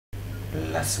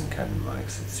lassen kann, mache ich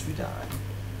es jetzt wieder an.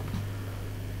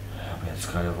 Ich habe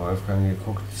jetzt gerade Wolfgang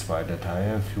geguckt, 2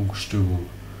 Dateien, Flugstimmung.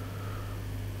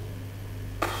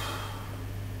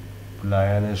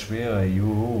 Bleierne Schwere,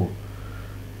 juhu.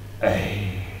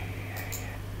 Ey.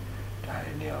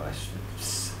 Ja, was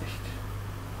ist echt.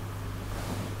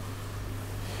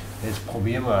 Jetzt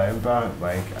probieren wir einfach,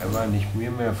 weil ich einfach nicht mir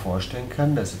mehr vorstellen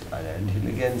kann, dass es an der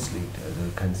Intelligenz liegt. Also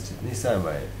kann es nicht sein,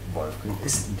 weil Wolfgang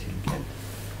ist intelligent.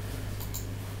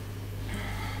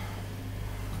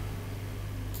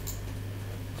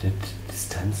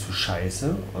 Distanz zu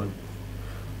Scheiße und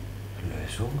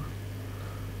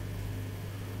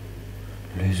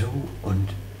Lösung und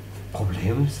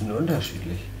Problem sind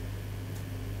unterschiedlich.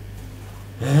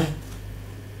 Hä?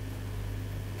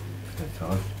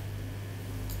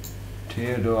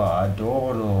 Theodor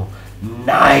Adorno.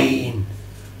 Nein!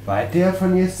 War der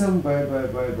von gestern bei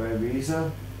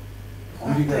Weser?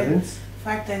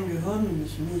 Frag dein Gehirn und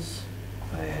nicht mich.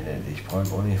 Naja, ich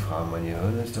brauche auch nicht fragen, mein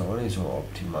Gehirn ist doch auch nicht so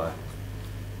optimal.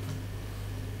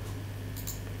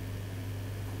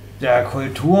 Der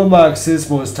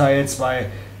Kulturmarxismus Teil 2.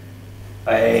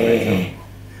 Ey!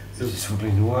 Das ist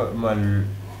wirklich nur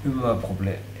immer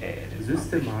Problem.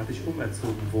 Systematisch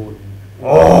umerzogen wurden.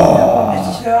 Oh!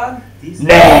 Möchte ich hören?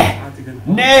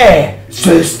 Nee!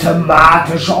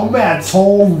 Systematisch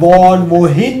umerzogen worden.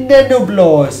 Wohin denn du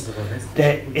bloß?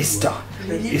 Der ist doch.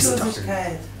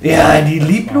 Lieblosigkeit. Ja, die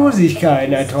Lieblosigkeit,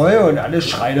 na toll. Und alle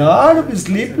schreien, ah, du bist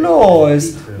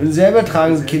lieblos. Und selber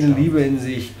tragen sie keine Liebe in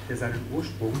sich.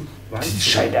 Die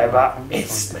scheint einfach.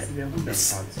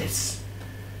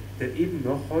 Der eben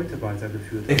noch heute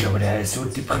weitergeführt Ich glaube, der ist so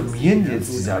deprimierend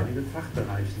jetzt, dieser,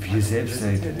 wie er selbst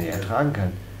nicht ertragen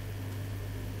kann.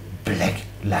 Black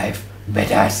Lives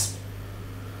Matters.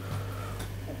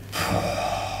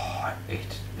 Boah,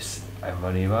 echt, ist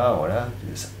einfach nicht wahr, oder?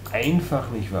 Das ist einfach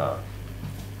nicht wahr.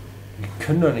 Wir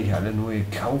können doch nicht alle nur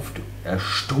gekauft,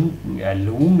 erstunken,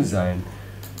 erlogen sein.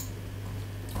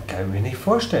 Kann ich mir nicht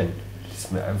vorstellen. Das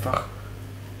ist mir einfach.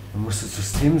 Man muss das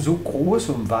System so groß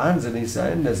und wahnsinnig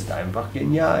sein, dass es einfach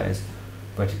genial ist.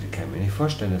 Weil ich kann mir nicht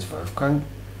vorstellen, dass Wolfgang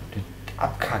das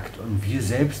abkackt und wir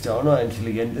selbst, der auch noch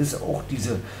intelligent ist, auch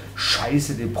diese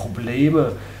Scheiße, die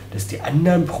Probleme, dass die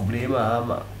anderen Probleme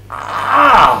haben.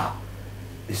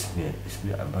 Ist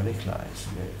mir einfach nicht klar.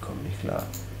 Kommt nicht klar.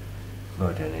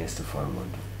 Nur der nächste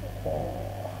Vollmond.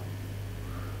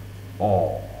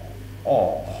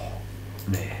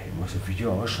 Nee, ich muss das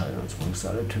Video ausschalten, sonst muss ich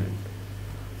alle töten.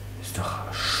 Ist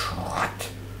doch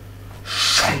Schrott.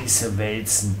 Scheiße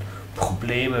wälzen.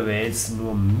 Probleme wälzen.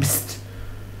 Nur Mist.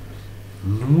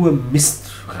 Nur Mist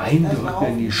reindrücken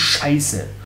in die Scheiße.